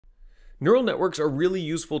Neural networks are really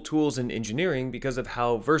useful tools in engineering because of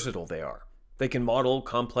how versatile they are. They can model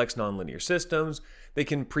complex nonlinear systems, they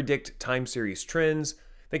can predict time series trends,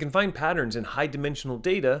 they can find patterns in high-dimensional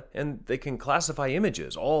data, and they can classify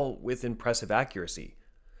images, all with impressive accuracy.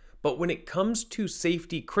 But when it comes to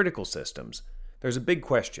safety-critical systems, there's a big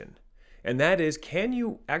question, and that is, can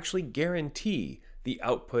you actually guarantee the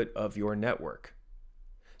output of your network?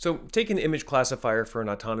 So take an image classifier for an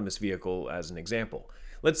autonomous vehicle as an example.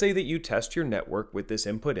 Let's say that you test your network with this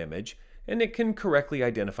input image, and it can correctly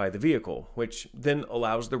identify the vehicle, which then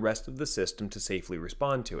allows the rest of the system to safely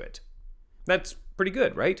respond to it. That's pretty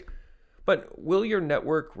good, right? But will your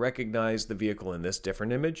network recognize the vehicle in this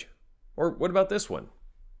different image? Or what about this one?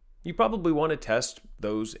 You probably want to test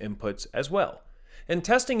those inputs as well. And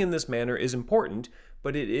testing in this manner is important,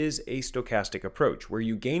 but it is a stochastic approach where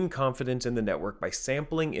you gain confidence in the network by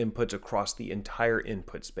sampling inputs across the entire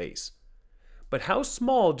input space. But how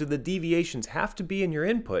small do the deviations have to be in your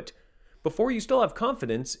input before you still have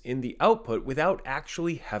confidence in the output without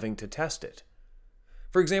actually having to test it?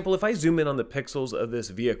 For example, if I zoom in on the pixels of this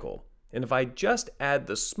vehicle, and if I just add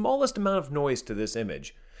the smallest amount of noise to this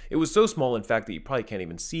image, it was so small in fact that you probably can't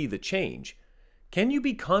even see the change, can you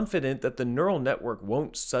be confident that the neural network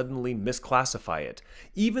won't suddenly misclassify it,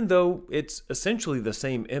 even though it's essentially the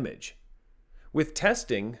same image? With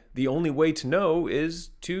testing, the only way to know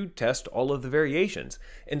is to test all of the variations,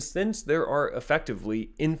 and since there are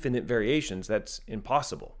effectively infinite variations, that's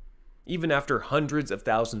impossible. Even after hundreds of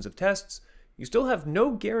thousands of tests, you still have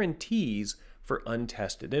no guarantees for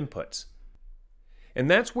untested inputs. And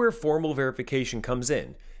that's where formal verification comes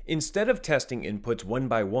in. Instead of testing inputs one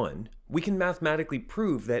by one, we can mathematically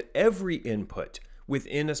prove that every input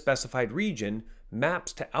within a specified region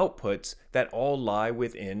maps to outputs that all lie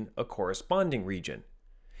within a corresponding region.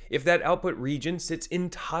 If that output region sits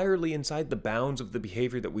entirely inside the bounds of the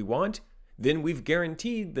behavior that we want, then we've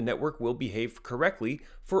guaranteed the network will behave correctly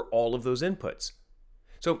for all of those inputs.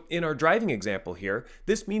 So in our driving example here,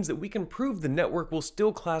 this means that we can prove the network will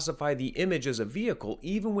still classify the image as a vehicle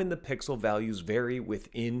even when the pixel values vary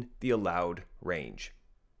within the allowed range.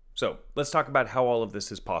 So let's talk about how all of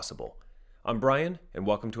this is possible. I'm Brian, and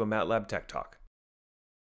welcome to a MATLAB Tech Talk.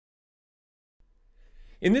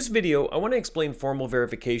 In this video, I want to explain formal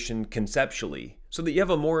verification conceptually so that you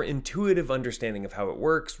have a more intuitive understanding of how it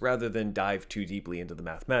works rather than dive too deeply into the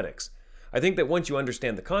mathematics. I think that once you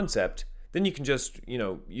understand the concept, then you can just,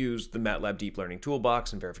 use the MATLAB Deep Learning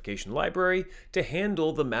Toolbox and verification library to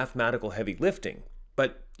handle the mathematical heavy lifting,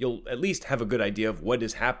 but you'll at least have a good idea of what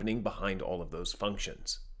is happening behind all of those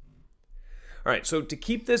functions. All right, so to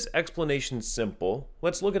keep this explanation simple,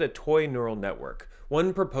 let's look at a toy neural network,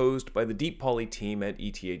 one proposed by the DeepPoly team at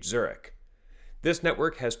ETH Zurich. This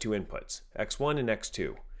network has two inputs, x1 and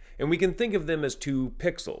x2, and we can think of them as two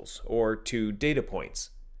pixels, or two data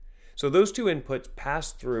points. So those two inputs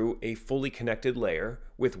pass through a fully connected layer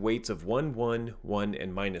with weights of 1, 1, 1,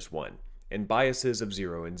 and -1, and biases of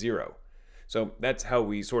 0 and 0. So that's how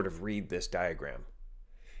we sort of read this diagram.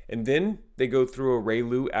 And then they go through a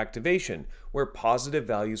ReLU activation, where positive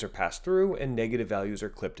values are passed through and negative values are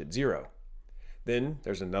clipped at 0. Then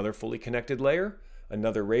there's another fully connected layer,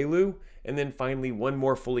 another ReLU, and then finally one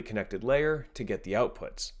more fully connected layer to get the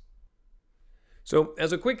outputs. So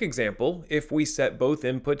as a quick example, if we set both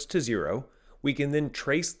inputs to 0, we can then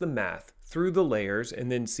trace the math through the layers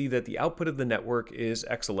and then see that the output of the network is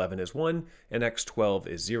x11 is 1 and x12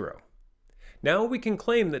 is 0. Now we can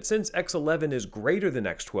claim that since x11 is greater than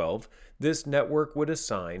x12, this network would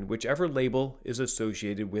assign whichever label is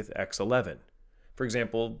associated with x11. For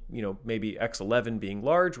example, maybe x11 being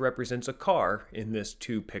large represents a car in this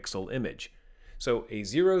 2-pixel image. So a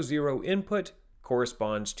 0, 0 input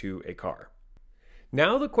corresponds to a car.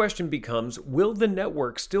 Now the question becomes, will the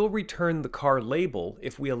network still return the car label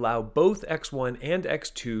if we allow both x1 and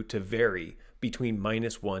x2 to vary between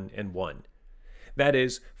 -1 and 1? That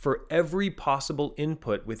is, for every possible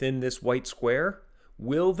input within this white square,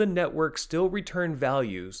 will the network still return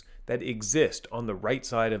values that exist on the right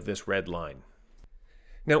side of this red line?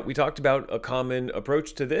 Now, we talked about a common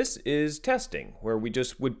approach to this is testing, where we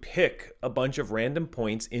just would pick a bunch of random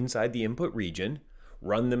points inside the input region,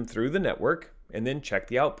 run them through the network, and then check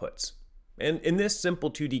the outputs. And in this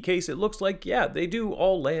simple 2D case, it looks like, yeah, they do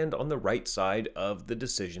all land on the right side of the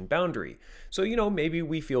decision boundary. So, maybe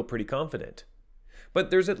we feel pretty confident. But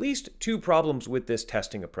there's at least two problems with this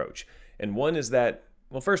testing approach. And one is that,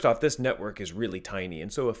 well, first off, this network is really tiny,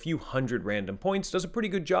 and so a few hundred random points does a pretty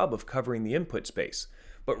good job of covering the input space.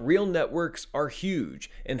 But real networks are huge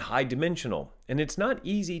and high-dimensional, and it's not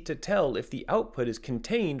easy to tell if the output is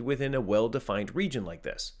contained within a well-defined region like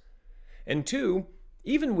this. And two,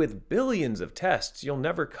 Even with billions of tests, you'll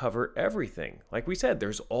never cover everything. Like we said,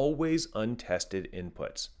 there's always untested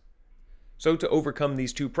inputs. So to overcome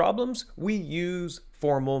these two problems, we use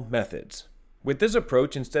formal methods. With this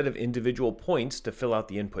approach, instead of individual points to fill out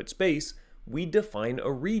the input space, we define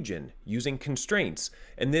a region using constraints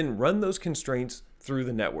and then run those constraints through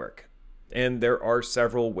the network. And there are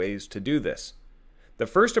several ways to do this. The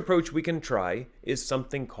first approach we can try is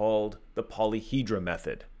something called the polyhedra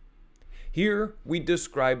method. Here, we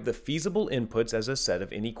describe the feasible inputs as a set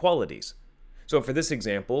of inequalities. So for this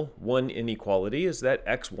example, one inequality is that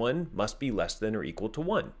x1 must be less than or equal to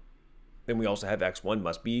 1. Then we also have x1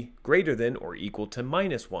 must be greater than or equal to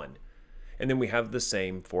minus 1. And then we have the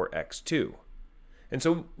same for x2. And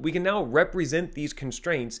so we can now represent these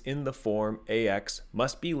constraints in the form ax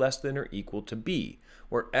must be less than or equal to b,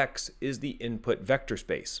 where x is the input vector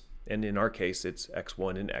space. And in our case, it's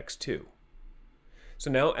x1 and x2. So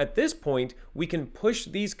now at this point, we can push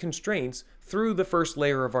these constraints through the first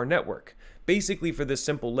layer of our network. Basically, for this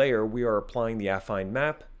simple layer, we are applying the affine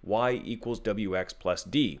map y equals wx plus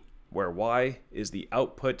d, where y is the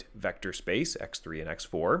output vector space, x3 and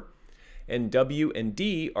x4, and w and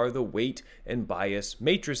d are the weight and bias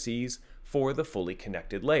matrices for the fully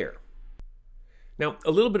connected layer. Now,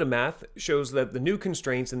 a little bit of math shows that the new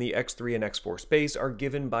constraints in the x3 and x4 space are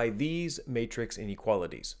given by these matrix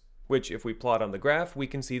inequalities, which if we plot on the graph, we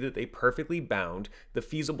can see that they perfectly bound the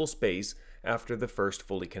feasible space after the first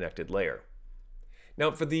fully connected layer.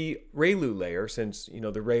 Now for the ReLU layer, since the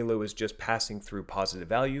ReLU is just passing through positive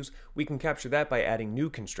values, we can capture that by adding new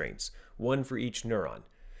constraints, one for each neuron.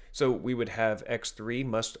 So we would have x3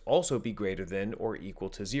 must also be greater than or equal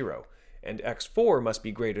to 0, and x4 must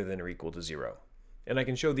be greater than or equal to 0. And I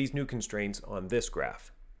can show these new constraints on this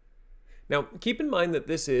graph. Now, keep in mind that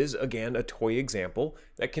this is, again, a toy example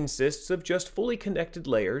that consists of just fully connected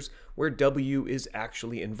layers where W is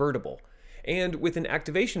actually invertible, and with an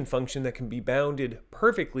activation function that can be bounded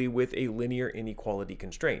perfectly with a linear inequality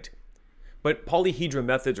constraint. But polyhedra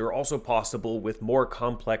methods are also possible with more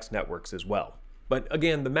complex networks as well. But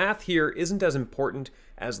again, the math here isn't as important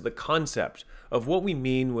as the concept of what we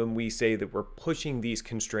mean when we say that we're pushing these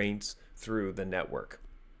constraints through the network.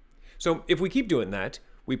 So if we keep doing that,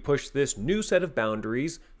 we push this new set of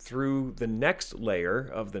boundaries through the next layer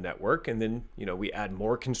of the network, and then we add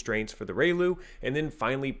more constraints for the ReLU, and then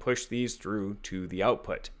finally push these through to the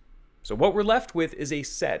output. So what we're left with is a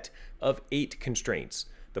set of 8 constraints,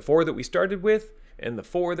 the 4 that we started with, and the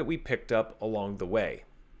 4 that we picked up along the way.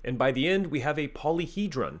 And by the end, we have a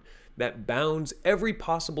polyhedron that bounds every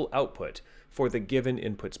possible output for the given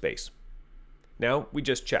input space. Now we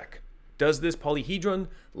just check. Does this polyhedron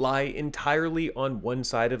lie entirely on one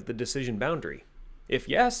side of the decision boundary? If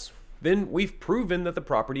yes, then we've proven that the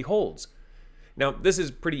property holds. Now, this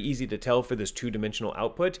is pretty easy to tell for this two-dimensional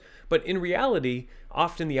output, but in reality,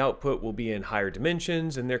 often the output will be in higher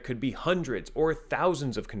dimensions and there could be hundreds or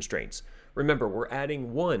thousands of constraints. Remember, we're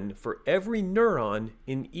adding one for every neuron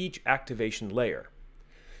in each activation layer.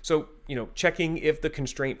 So, checking if the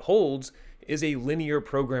constraint holds is a linear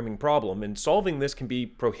programming problem, and solving this can be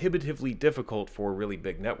prohibitively difficult for really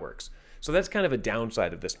big networks. So that's kind of a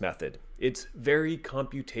downside of this method. It's very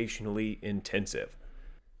computationally intensive.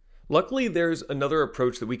 Luckily, there's another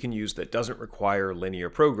approach that we can use that doesn't require linear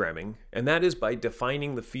programming, and that is by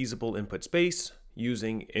defining the feasible input space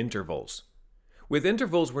using intervals. With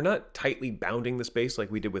intervals, we're not tightly bounding the space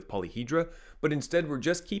like we did with polyhedra, but instead we're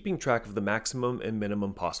just keeping track of the maximum and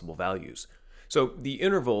minimum possible values. So the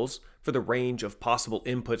intervals for the range of possible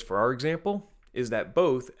inputs for our example is that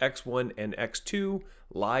both x1 and x2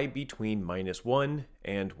 lie between -1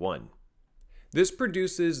 and 1. This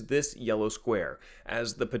produces this yellow square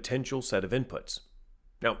as the potential set of inputs.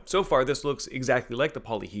 Now, so far this looks exactly like the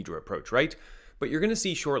polyhedra approach, right? But you're going to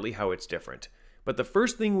see shortly how it's different. But the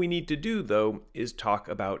first thing we need to do, though, is talk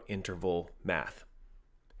about interval math.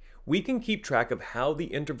 We can keep track of how the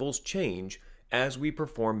intervals change as we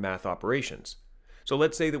perform math operations. So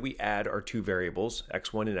let's say that we add our two variables,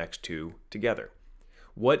 x1 and x2, together.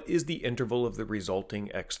 What is the interval of the resulting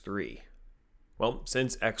x3? Well,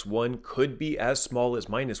 since x1 could be as small as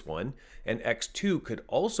 -1, and x2 could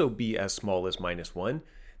also be as small as -1,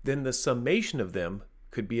 then the summation of them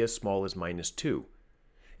could be as small as -2.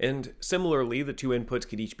 And similarly, the two inputs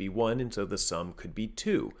could each be 1, and so the sum could be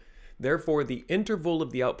 2. Therefore, the interval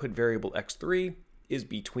of the output variable x3 is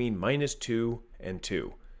between -2 and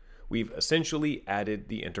 2. We've essentially added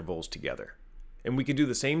the intervals together. And we could do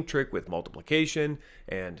the same trick with multiplication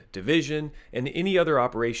and division and any other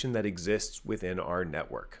operation that exists within our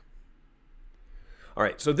network. All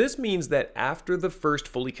right, so this means that after the first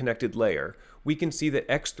fully connected layer, we can see that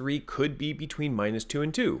x3 could be between -2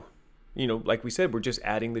 and 2. Like we said, we're just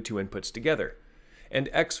adding the two inputs together. And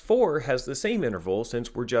x4 has the same interval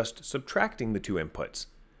since we're just subtracting the two inputs.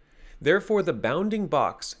 Therefore, the bounding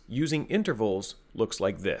box using intervals looks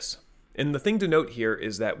like this. And the thing to note here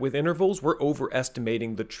is that with intervals, we're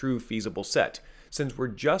overestimating the true feasible set, since we're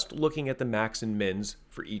just looking at the max and mins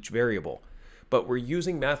for each variable. But we're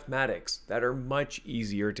using mathematics that are much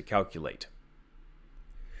easier to calculate.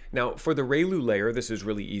 Now, for the ReLU layer, this is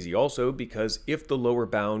really easy also, because if the lower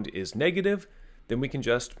bound is negative, then we can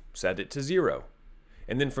just set it to 0.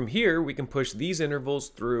 And then from here, we can push these intervals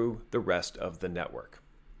through the rest of the network.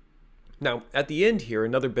 Now, at the end here,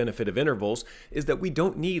 another benefit of intervals is that we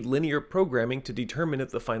don't need linear programming to determine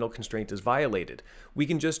if the final constraint is violated. We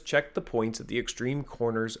can just check the points at the extreme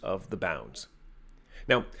corners of the bounds.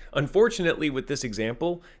 Now, unfortunately, with this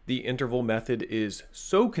example, the interval method is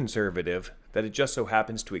so conservative that it just so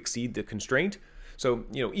happens to exceed the constraint. So,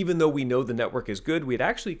 even though we know the network is good, we'd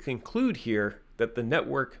actually conclude here that the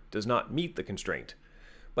network does not meet the constraint.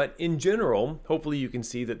 But in general, hopefully you can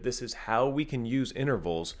see that this is how we can use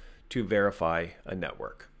intervals to verify a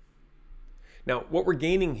network. Now, what we're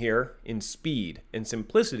gaining here in speed and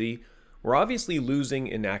simplicity, we're obviously losing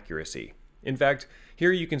in accuracy. In fact,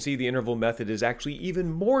 here you can see the interval method is actually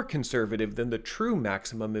even more conservative than the true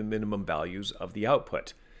maximum and minimum values of the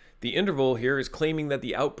output. The interval here is claiming that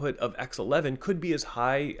the output of x11 could be as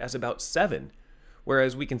high as about 7,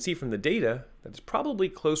 whereas we can see from the data that it's probably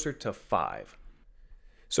closer to 5.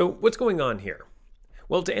 So what's going on here?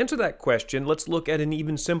 Well, to answer that question, let's look at an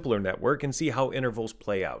even simpler network and see how intervals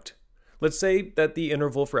play out. Let's say that the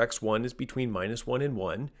interval for x1 is between -1 and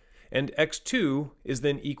 1, and x2 is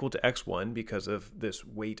then equal to x1 because of this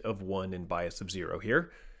weight of 1 and bias of 0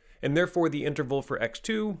 here, and therefore the interval for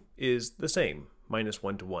x2 is the same,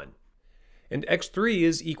 -1 to 1. And x3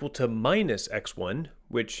 is equal to -x1,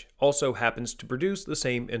 which also happens to produce the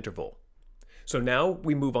same interval. So now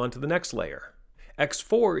we move on to the next layer.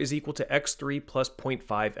 x4 is equal to x3 plus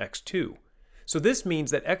 0.5 x2. So this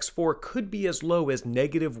means that x4 could be as low as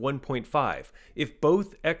 -1.5 if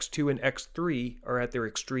both x2 and x3 are at their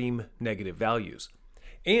extreme negative values.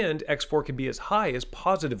 And x4 can be as high as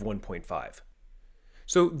 +1.5.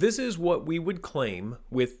 So this is what we would claim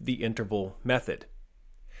with the interval method.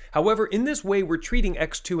 However, in this way, we're treating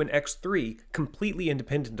x2 and x3 completely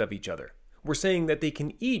independent of each other. We're saying that they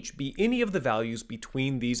can each be any of the values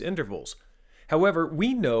between these intervals. However,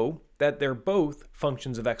 we know that they're both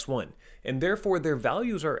functions of x1, and therefore their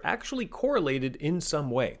values are actually correlated in some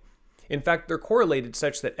way. In fact, they're correlated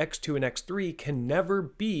such that x2 and x3 can never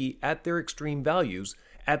be at their extreme values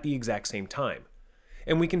at the exact same time.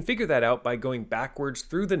 And we can figure that out by going backwards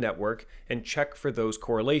through the network and check for those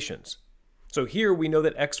correlations. So here we know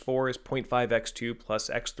that x4 is 0.5 x2 plus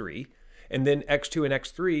x3, and then x2 and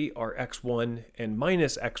x3 are x1 and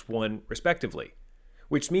minus x1 respectively,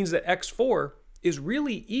 which means that x4 is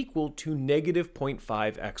really equal to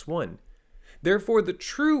 -0.5 x1. Therefore, the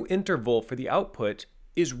true interval for the output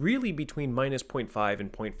is really between -0.5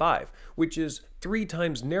 and 0.5, which is 3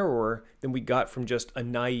 times narrower than we got from just a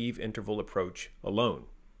naive interval approach alone.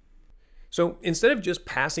 So instead of just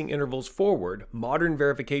passing intervals forward, modern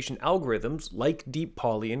verification algorithms like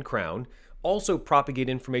DeepPoly and CROWN also propagate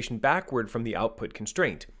information backward from the output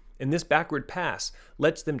constraint. And this backward pass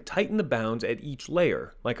lets them tighten the bounds at each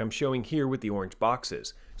layer, like I'm showing here with the orange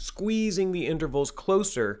boxes, squeezing the intervals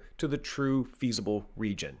closer to the true feasible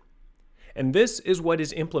region. And this is what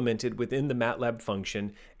is implemented within the MATLAB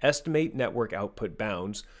function estimate network output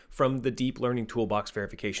bounds from the Deep Learning Toolbox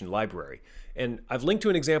verification library. And I've linked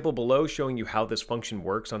to an example below showing you how this function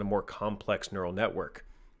works on a more complex neural network.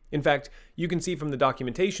 In fact, you can see from the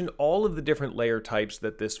documentation all of the different layer types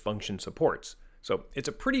that this function supports. So it's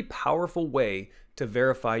a pretty powerful way to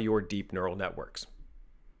verify your deep neural networks.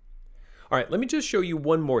 All right, let me just show you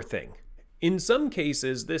one more thing. In some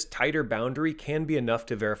cases, this tighter boundary can be enough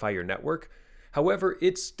to verify your network. However,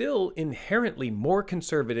 it's still inherently more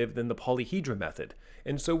conservative than the polyhedra method,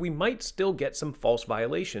 and so we might still get some false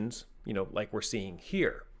violations, like we're seeing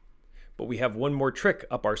here. But we have one more trick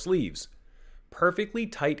up our sleeves. Perfectly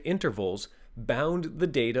tight intervals bound the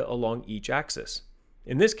data along each axis.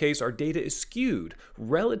 In this case, our data is skewed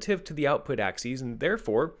relative to the output axes, and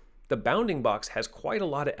therefore, the bounding box has quite a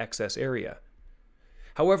lot of excess area.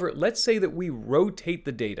 However, let's say that we rotate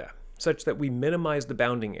the data such that we minimize the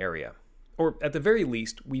bounding area, or at the very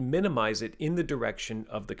least, we minimize it in the direction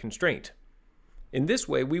of the constraint. In this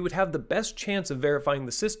way, we would have the best chance of verifying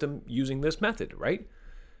the system using this method, right?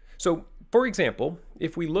 So, for example,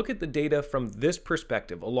 if we look at the data from this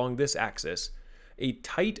perspective along this axis, a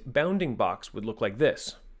tight bounding box would look like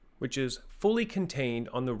this, which is fully contained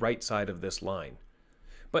on the right side of this line.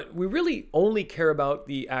 But we really only care about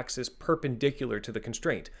the axis perpendicular to the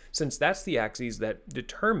constraint, since that's the axis that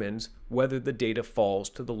determines whether the data falls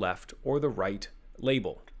to the left or the right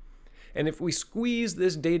label. And if we squeeze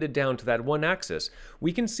this data down to that one axis,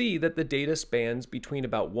 we can see that the data spans between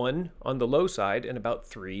about 1 on the low side and about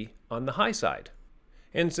 3 on the high side.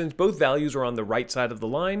 And since both values are on the right side of the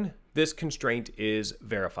line, this constraint is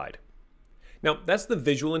verified. Now, that's the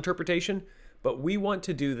visual interpretation, but we want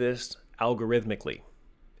to do this algorithmically.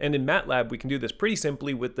 And in MATLAB, we can do this pretty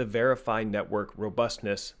simply with the verify network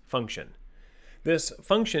robustness function. This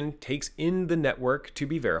function takes in the network to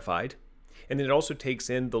be verified, and it also takes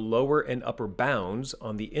in the lower and upper bounds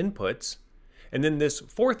on the inputs, and then this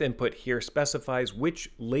fourth input here specifies which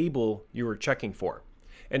label you are checking for.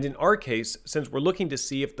 And in our case, since we're looking to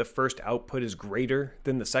see if the first output is greater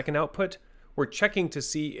than the second output, we're checking to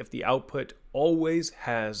see if the output always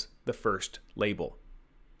has the first label.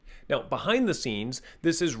 Now, behind the scenes,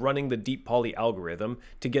 this is running the DeepPoly algorithm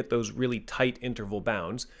to get those really tight interval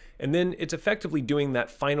bounds, and then it's effectively doing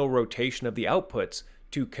that final rotation of the outputs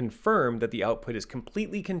to confirm that the output is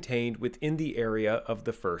completely contained within the area of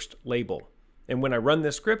the first label. And when I run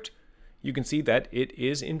this script, you can see that it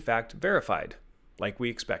is in fact verified, like we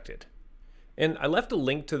expected. And I left a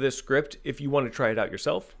link to this script if you want to try it out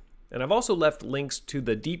yourself. And I've also left links to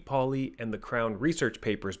the DeepPoly and the CROWN research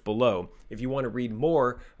papers below if you want to read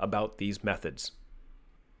more about these methods.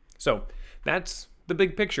 So that's the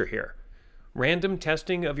big picture here. Random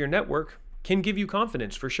testing of your network can give you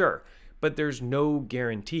confidence for sure, but there's no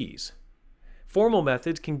guarantees. Formal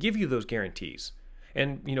methods can give you those guarantees.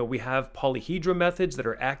 And we have polyhedra methods that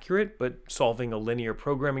are accurate, but solving a linear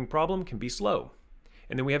programming problem can be slow.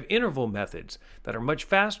 And then we have interval methods that are much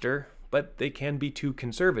faster, but they can be too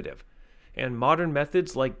conservative. And modern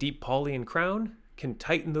methods like DeepPoly and CROWN can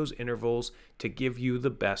tighten those intervals to give you the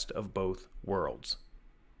best of both worlds.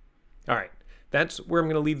 All right, that's where I'm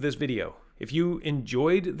going to leave this video. If you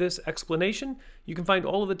enjoyed this explanation, you can find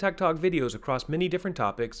all of the Tech Talk videos across many different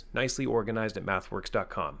topics nicely organized at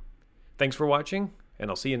mathworks.com. Thanks for watching, and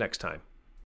I'll see you next time.